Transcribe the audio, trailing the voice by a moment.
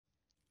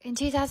In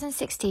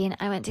 2016,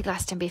 I went to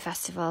Glastonbury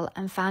Festival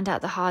and found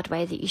out the hard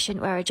way that you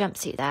shouldn't wear a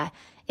jumpsuit there.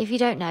 If you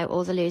don't know,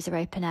 all the loos are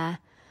open air.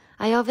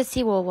 I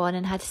obviously wore one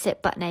and had to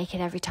sit butt naked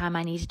every time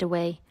I needed a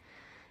wee.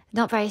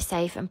 Not very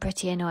safe and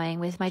pretty annoying,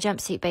 with my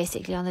jumpsuit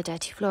basically on the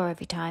dirty floor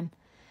every time.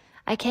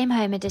 I came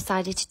home and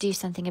decided to do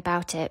something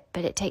about it,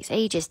 but it takes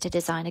ages to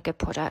design a good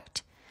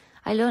product.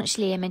 I launched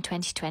Liam in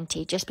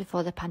 2020, just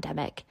before the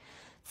pandemic.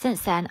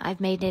 Since then,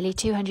 I've made nearly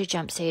 200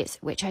 jumpsuits,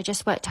 which I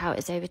just worked out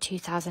is over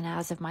 2,000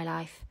 hours of my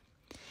life.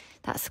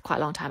 That's quite a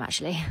long time,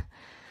 actually.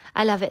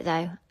 I love it,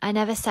 though. I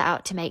never set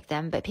out to make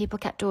them, but people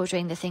kept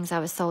ordering the things I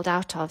was sold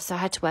out of, so I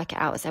had to work it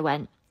out as I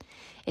went.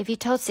 If you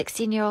told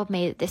 16-year-old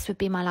me that this would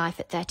be my life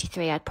at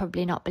 33, I'd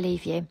probably not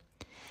believe you.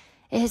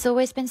 It has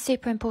always been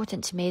super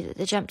important to me that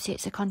the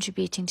jumpsuits are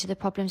contributing to the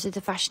problems of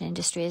the fashion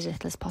industry as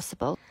little as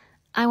possible.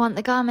 I want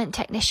the garment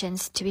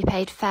technicians to be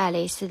paid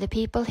fairly, so the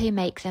people who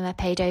make them are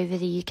paid over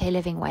the UK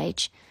living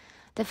wage.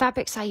 The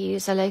fabrics I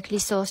use are locally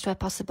sourced where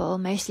possible,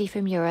 mostly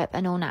from Europe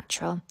and all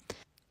natural.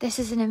 This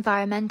is an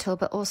environmental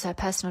but also a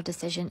personal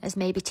decision, as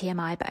maybe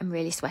TMI, but I'm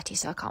really sweaty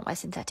so I can't wear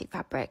synthetic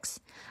fabrics.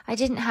 I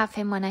didn't have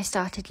him when I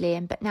started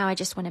Liam, but now I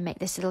just want to make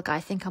this little guy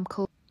think I'm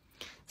cool.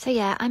 So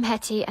yeah, I'm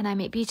Hetty and I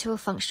make beautiful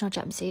functional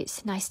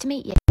jumpsuits. Nice to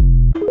meet you.